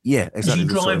corner. Yeah, exactly. As you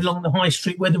drive along the high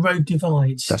street where the road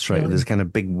divides. That's right. There's a kind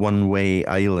of big one-way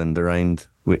island around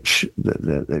which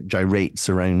the gyrates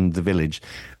around the village,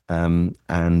 and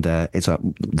it's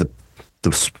the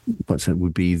what's it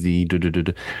would be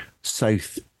the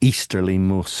southeasterly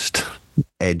most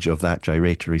edge of that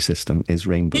gyratory system is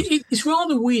Rainbows. It's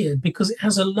rather weird because it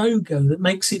has a logo that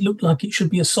makes it look like it should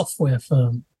be a software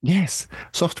firm. Yes,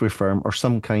 software firm or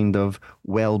some kind of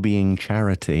well-being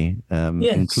charity,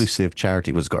 yes. Inclusive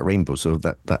charity. Was got a rainbow, so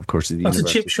that of course is. That's a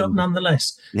chip shop,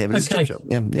 nonetheless. Yeah, but it's a chip shop.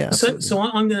 Yeah. So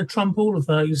I'm going to trump all of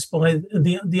those by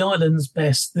the island's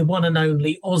best, the one and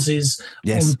only Oz's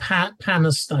on Pan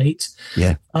Estate.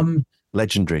 Yeah.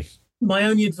 Legendary. My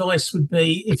only advice would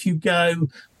be if you go,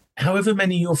 however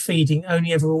many you're feeding,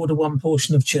 only ever order one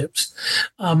portion of chips.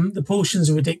 The portions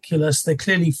are ridiculous. They're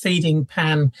clearly feeding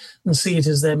Pan and see it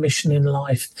as their mission in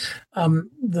life.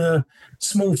 The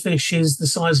small fish is the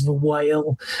size of a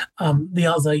whale. The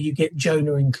other, you get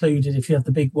Jonah included if you have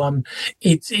the big one.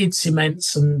 It's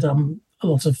immense and a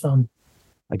lot of fun.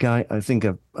 A guy, I think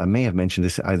I may have mentioned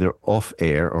this either off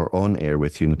air or on air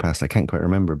with you in the past. I can't quite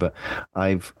remember, but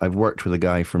I've worked with a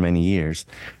guy for many years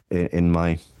in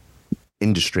my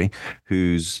industry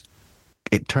who's,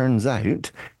 it turns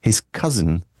out, his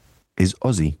cousin is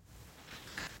Aussie.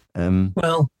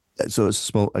 So it's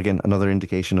small, again, another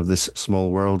indication of this small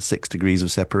world, 6 degrees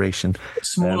of separation.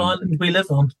 Small island we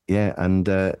live on. Yeah, and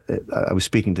I was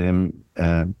speaking to him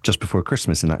just before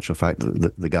Christmas, in actual fact,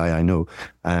 the guy I know,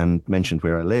 and mentioned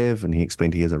where I live, and he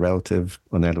explained he has a relative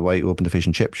on the Isle of Wight who opened a fish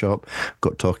and chip shop,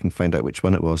 got talking, found out which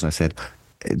one it was, and I said,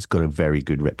 it's got a very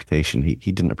good reputation. He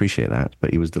didn't appreciate that,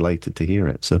 but he was delighted to hear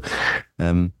it. So,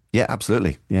 yeah,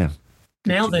 absolutely, yeah.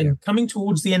 Now then, coming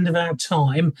towards the end of our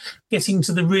time, getting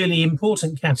to the really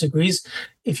important categories,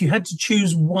 if you had to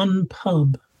choose one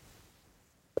pub.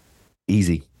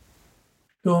 Easy.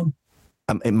 Go on.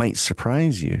 It might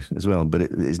surprise you as well, but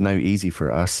it is now easy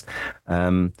for us.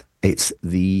 It's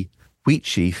the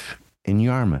Wheatsheaf in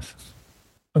Yarmouth.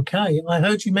 Okay, I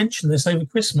heard you mention this over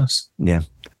Christmas. Yeah,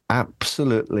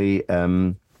 absolutely.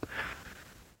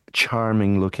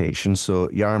 Charming location. So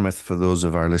Yarmouth, for those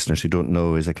of our listeners who don't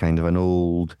know, is a kind of an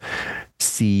old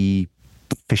sea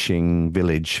fishing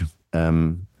village.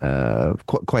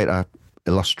 Quite a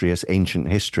illustrious ancient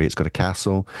history. It's got a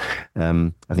castle.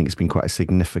 I think it's been quite a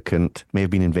significant, may have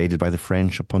been invaded by the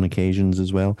French upon occasions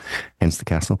as well, hence the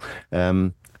castle.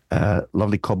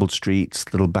 Lovely cobbled streets,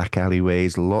 little back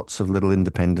alleyways, lots of little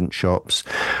independent shops,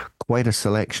 quite a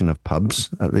selection of pubs.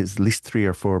 There's at least 3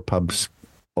 or 4 pubs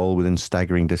all within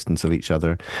staggering distance of each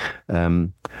other.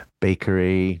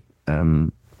 Bakery,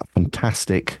 a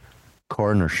fantastic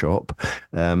corner shop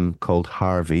called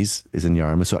Harvey's is in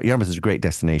Yarmouth. So Yarmouth is a great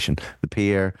destination. The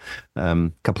pier,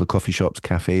 a couple of coffee shops,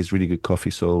 cafes, really good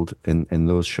coffee sold in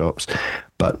those shops.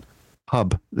 But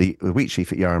pub, the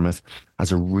Wheatsheaf at Yarmouth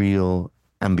has a real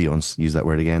ambience, use that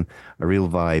word again, a real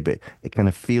vibe. It kind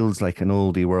of feels like an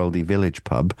oldie worldy village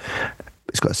pub.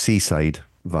 It's got a seaside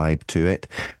vibe to it.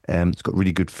 It's got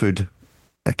really good food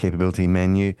capability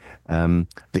menu.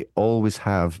 They always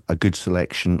have a good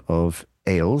selection of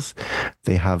ales.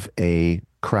 They have a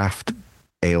craft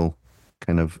ale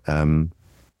kind of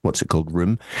what's it called,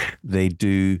 room. They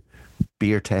do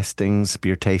beer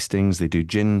tastings. They do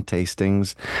gin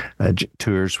tastings,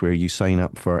 tours where you sign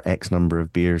up for X number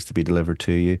of beers to be delivered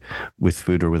to you with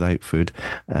food or without food.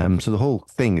 So the whole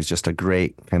thing is just a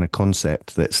great kind of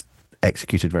concept that's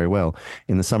executed very well.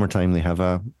 In the summertime, they have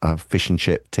a fish and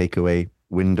chip takeaway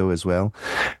window as well.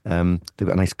 They've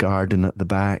got a nice garden at the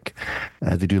back.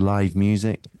 They do live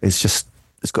music. It's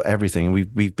got everything.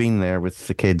 We've been there with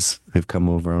the kids who've come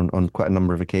over on quite a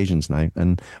number of occasions now,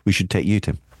 and we should take you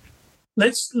to.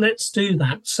 Let's do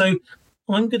that. So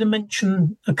I'm going to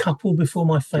mention a couple before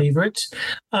my favourite.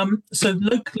 So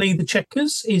locally, the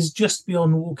Checkers is just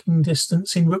beyond walking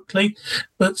distance in Rookley,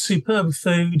 but superb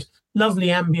food, lovely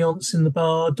ambience in the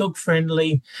bar, dog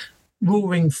friendly,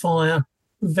 roaring fire,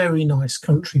 very nice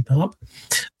country pub.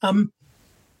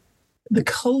 The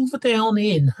Culverdown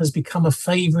Inn has become a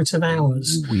favourite of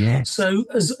ours. Ooh, yes. So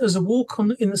as a walk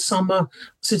on in the summer,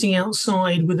 sitting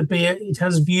outside with a beer, it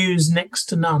has views next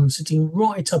to none, sitting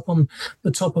right up on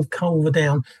the top of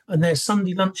Culverdown, and their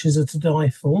Sunday lunches are to die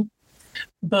for.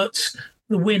 But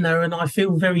the winner, and I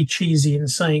feel very cheesy in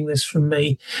saying this from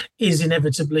me, is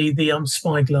inevitably the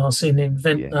Spyglass Inn in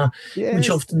Ventnor, which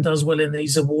often does well in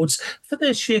these awards for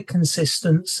their sheer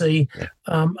consistency.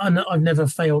 And I've never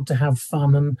failed to have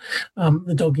fun, and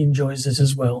the dog enjoys it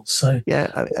as well. So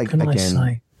I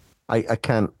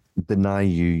can't deny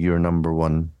you your number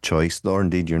one choice, or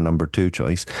indeed your number two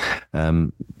choice.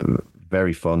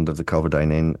 Very fond of the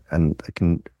Culverdine Inn, and I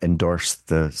can endorse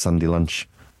the Sunday lunch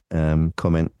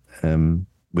comment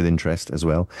with interest as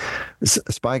well.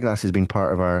 Spyglass has been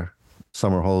part of our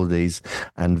summer holidays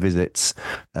and visits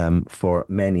for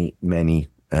many, many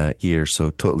years, so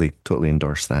totally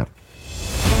endorse that.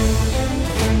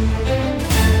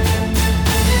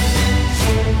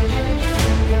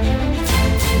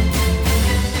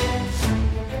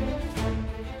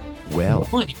 Well,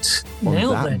 right.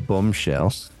 On that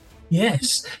bombshell.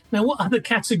 Yes. Now, what other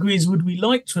categories would we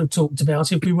like to have talked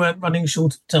about if we weren't running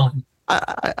short of time?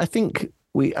 I think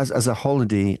we, as a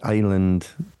holiday island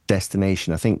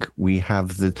destination, I think we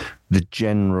have the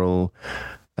general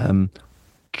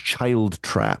child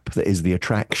trap that is the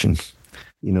attraction.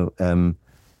 You know,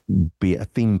 be it a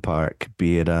theme park,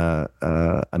 be it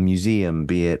a museum,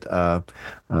 be it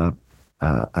an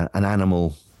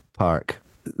animal park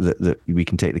that we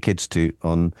can take the kids to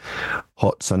on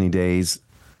hot sunny days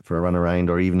for a run around,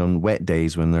 or even on wet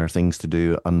days when there are things to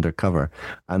do undercover.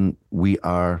 And we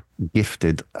are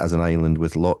gifted as an island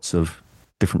with lots of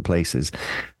different places.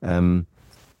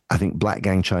 I think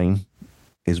Blackgang Chine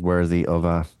is worthy of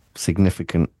a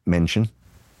significant mention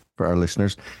for our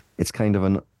listeners. It's kind of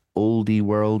an oldie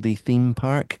worldy theme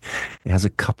park. It has a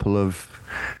couple of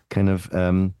kind of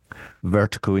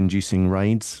vertigo inducing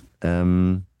rides.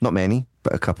 Not many,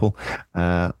 but a couple.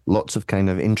 Lots of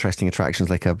kind of interesting attractions,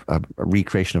 like a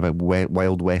recreation of a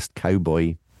Wild West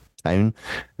cowboy town,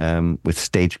 with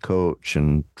stagecoach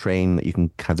and train that you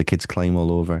can have the kids climb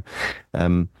all over.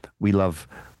 We love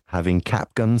having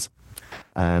cap guns,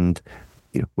 and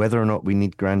whether or not we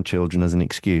need grandchildren as an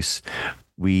excuse,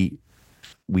 we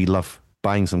love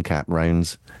buying some cap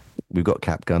rounds. We've got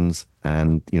cap guns,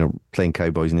 and playing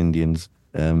cowboys and Indians,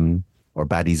 or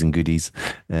baddies and goodies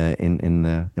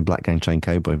in Blackgang Chine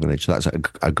Cowboy Village. So that's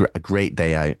a great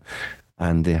day out,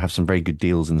 and they have some very good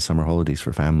deals in the summer holidays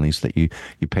for families that you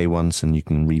pay once and you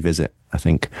can revisit, I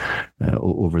think,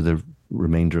 over the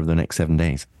remainder of the next 7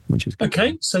 days, which is good.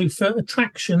 Okay, so for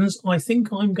attractions, I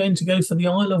think I'm going to go for the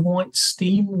Isle of Wight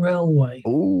Steam Railway.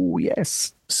 Oh,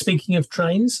 yes. Speaking of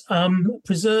trains,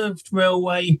 preserved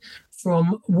railway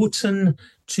from Wootton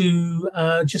to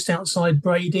just outside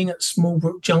Brading at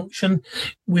Smallbrook Junction,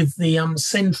 with the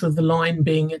centre of the line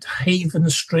being at Haven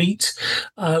Street,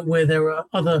 where there are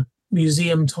other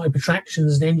museum-type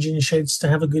attractions and engine sheds to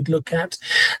have a good look at.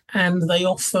 And they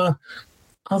offer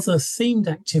other themed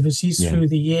activities through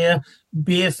the year,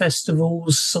 beer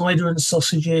festivals, cider and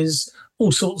sausages,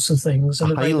 all sorts of things.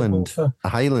 And a Highland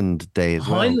Day as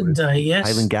well. Highland Day, yes.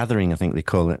 Highland Gathering, I think they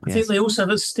call it. I think they also have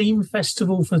a steam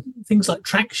festival for things like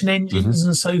traction engines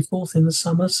and so forth in the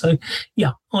summer. So,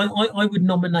 yeah, I would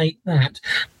nominate that.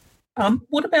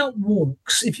 What about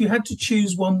walks? If you had to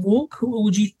choose one walk,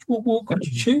 what walk would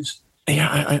you choose?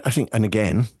 Yeah, I think, and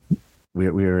again,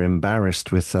 we're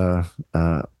embarrassed with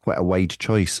quite a wide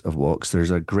choice of walks.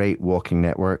 There's a great walking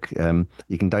network. You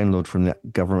can download from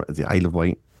the Isle of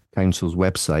Wight Council's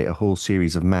website a whole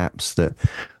series of maps that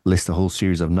list a whole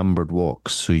series of numbered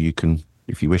walks, so you can,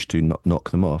 if you wish to,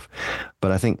 knock them off.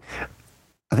 But I think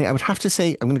I would have to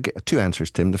say, I'm going to get two answers,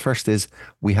 Tim. The first is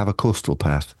we have a coastal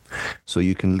path, so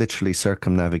you can literally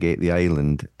circumnavigate the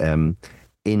island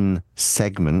in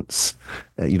segments.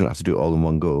 You don't have to do it all in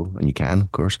one go, and you can,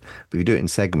 of course. But if you do it in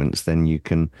segments, then you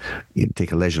can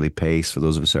take a leisurely pace for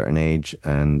those of a certain age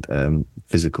and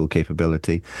physical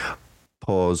capability.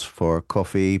 Pause for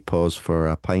coffee, pause for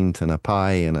a pint and a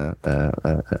pie and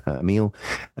a meal.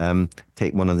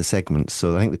 Take one of the segments.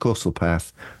 So I think the coastal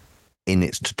path in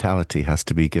its totality has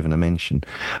to be given a mention.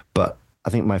 But I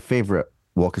think my favourite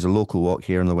walk is a local walk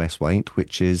here in the West Wight,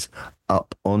 which is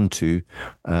up onto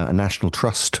a National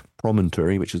Trust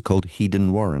promontory, which is called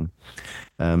Headon Warren,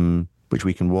 which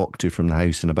we can walk to from the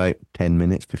house in about 10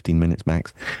 minutes, 15 minutes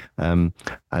max.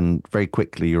 And very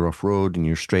quickly you're off road and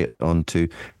you're straight onto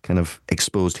kind of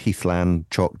exposed heathland,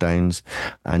 chalk downs,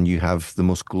 and you have the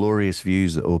most glorious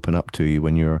views that open up to you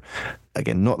when you're,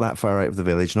 again, not that far out of the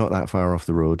village, not that far off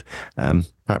the road,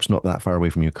 perhaps not that far away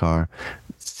from your car.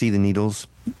 See the Needles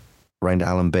around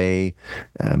Allen Bay,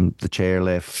 the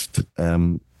chairlift,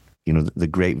 the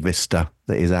great vista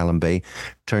that is Allen Bay.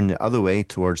 Turn the other way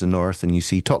towards the north and you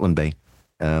see Totland Bay,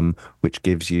 which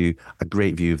gives you a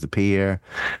great view of the pier,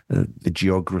 the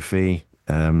geography,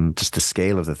 just the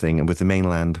scale of the thing, and with the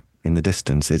mainland in the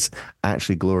distance, it's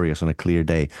actually glorious on a clear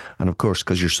day. And of course,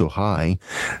 because you're so high,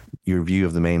 your view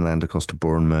of the mainland across to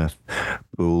Bournemouth,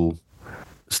 Poole,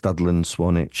 Studland,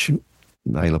 Swanage,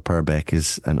 Isle of Purbeck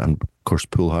and of course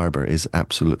Poole Harbour is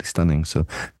absolutely stunning. So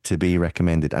to be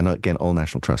recommended, and again, all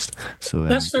National Trust. So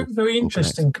that's very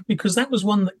interesting, because that was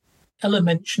one that Ella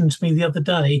mentioned to me the other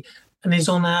day, and is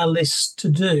on our list to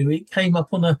do. It came up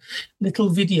on a little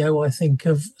video, I think,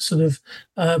 of sort of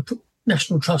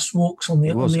National Trust walks on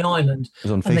the island. It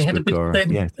was on Facebook, and they had a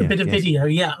bit of video,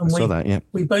 and saw that,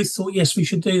 we both thought, yes, we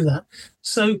should do that.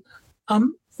 So, I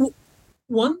know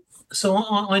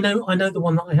the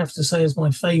one that I have to say is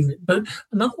my favourite, but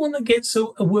another one that gets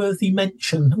a worthy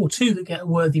mention, or two that get a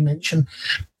worthy mention.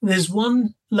 There's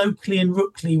one locally in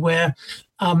Rookley where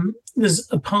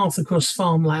there's a path across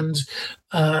farmland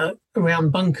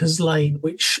around Bunkers Lane,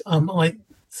 which I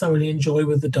thoroughly enjoy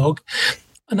with the dog.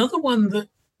 Another one that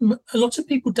a lot of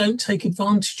people don't take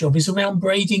advantage of is around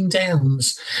Brading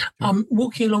Downs.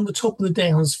 Walking along the top of the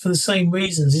downs for the same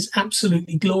reasons is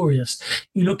absolutely glorious.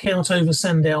 You look out over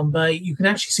Sandown Bay. You can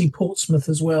actually see Portsmouth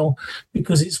as well,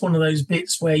 because it's one of those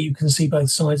bits where you can see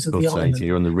both sides of the island.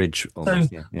 You're on the ridge.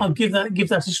 Almost, so I'll give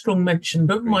that a strong mention.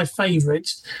 But my favourite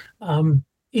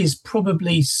is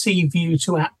probably Seaview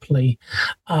to Apley.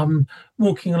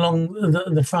 Walking along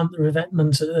the front, the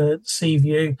revetment at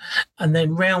Seaview, and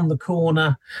then round the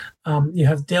corner, you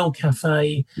have Del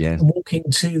Cafe, and walking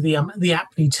to the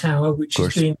Apley Tower, which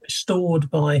is being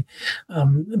restored by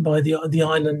the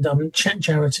island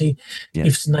charity,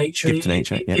 Gift to Nature.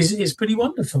 Is pretty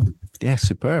wonderful. Yeah,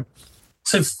 superb.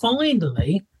 So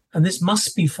finally, and this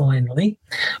must be finally,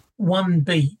 one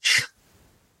beach.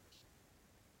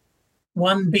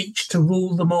 One beach to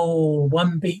rule them all.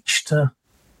 One beach to.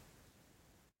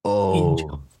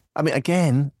 Enjoy. I mean,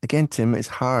 again, Tim, it's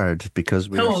hard because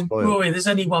we're spoiled. Come on, Rory, there's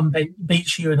only one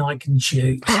beach you and I can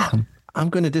choose. I'm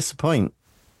going to disappoint.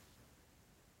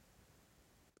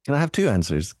 Can I have two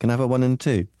answers? Can I have a 1 and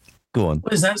 2? Go on.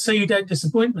 What is that, so you don't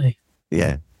disappoint me?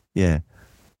 Yeah.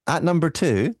 At number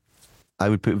 2, I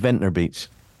would put Ventnor Beach.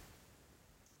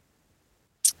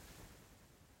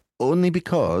 Only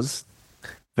because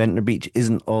Ventnor Beach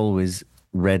isn't always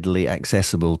readily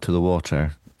accessible to the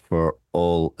water for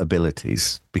all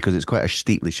abilities, because it's quite a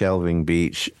steeply shelving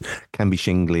beach, can be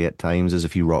shingly at times. There's a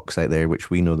few rocks out there which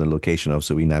we know the location of,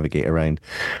 so we navigate around.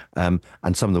 And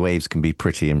some of the waves can be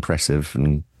pretty impressive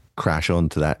and crash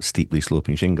onto that steeply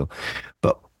sloping shingle.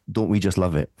 But don't we just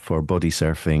love it for body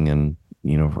surfing and,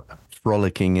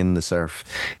 frolicking in the surf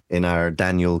in our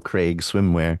Daniel Craig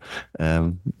swimwear?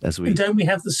 And don't we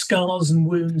have the scars and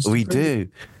wounds? We do.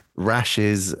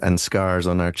 Rashes and scars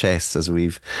on our chests as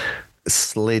we've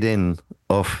slid in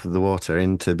off the water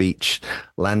into beach,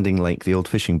 landing like the old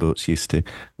fishing boats used to.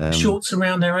 Shorts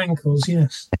around their ankles,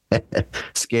 yes.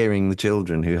 Scaring the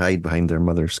children who hide behind their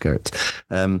mother's skirts.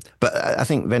 But I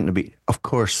think Ventnor Beach, of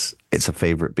course, it's a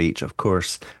favourite beach. Of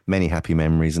course, many happy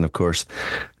memories. And of course,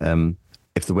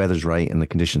 if the weather's right and the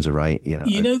conditions are right,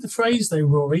 You know the phrase though,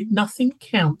 Rory, nothing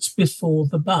counts before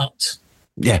the but.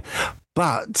 Yeah,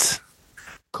 but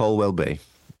Caldwell Bay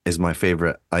is my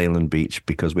favourite island beach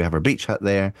because we have our beach hut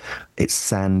there. It's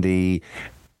sandy.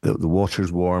 The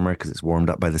water's warmer because it's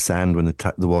warmed up by the sand when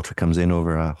the water comes in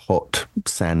over a hot,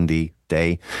 sandy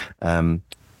day.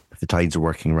 If the tides are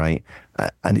working right.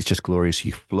 And it's just glorious.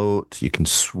 You float, you can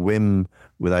swim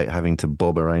without having to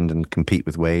bob around and compete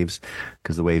with waves,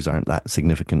 because the waves aren't that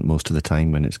significant most of the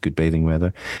time when it's good bathing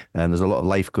weather. And there's a lot of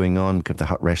life going on. You have the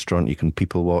hut restaurant. You can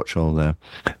people watch all the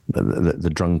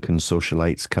drunken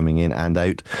socialites coming in and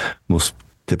out, most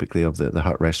typically of the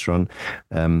hut restaurant.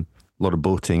 A lot of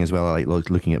boating as well. I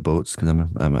like looking at boats because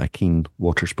I'm a keen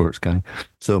water sports guy.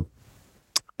 So.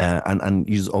 And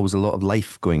there's always a lot of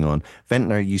life going on.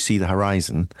 Ventnor, you see the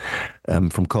horizon.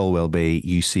 From Caldwell Bay,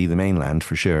 you see the mainland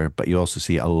for sure, but you also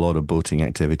see a lot of boating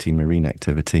activity, marine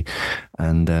activity,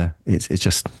 and it's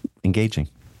just engaging.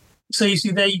 So you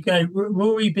see, there you go.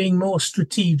 Rory being more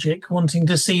strategic, wanting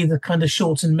to see the kind of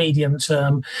short and medium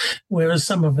term, whereas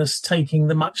some of us taking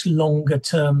the much longer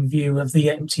term view of the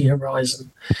empty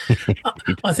horizon.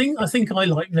 I think I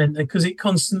like Ventnor because it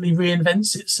constantly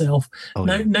reinvents itself.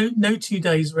 No 2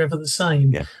 days are ever the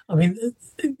same. Yeah. I mean,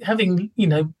 having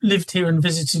lived here and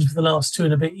visited for the last 2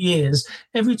 and a bit years,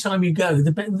 every time you go,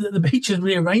 the beach has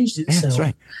rearranged itself.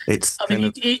 Yeah, that's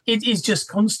right. It is just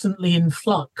constantly in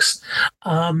flux.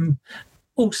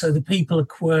 Also, the people are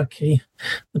quirky.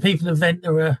 The people of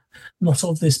Ventnor are not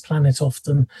of this planet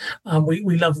often.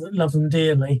 We love them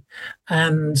dearly.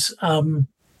 And,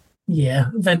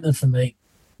 Ventnor for me.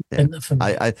 Ventnor for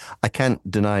me. I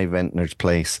can't deny Ventnor's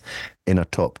place in a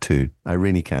top 2. I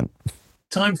really can't.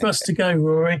 Time for us to go,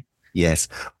 Rory. Yes.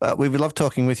 We would love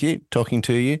talking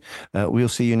to you. We'll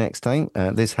see you next time.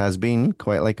 This has been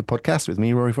Quite Like a Podcast with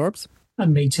me, Rory Forbes.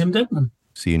 And me, Tim Deadman.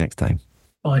 See you next time.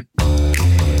 Bye.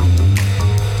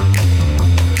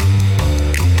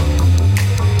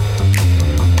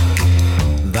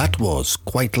 That was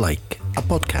Quite Like a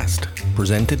Podcast,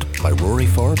 presented by Rory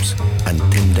Forbes and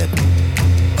Tim Deadman.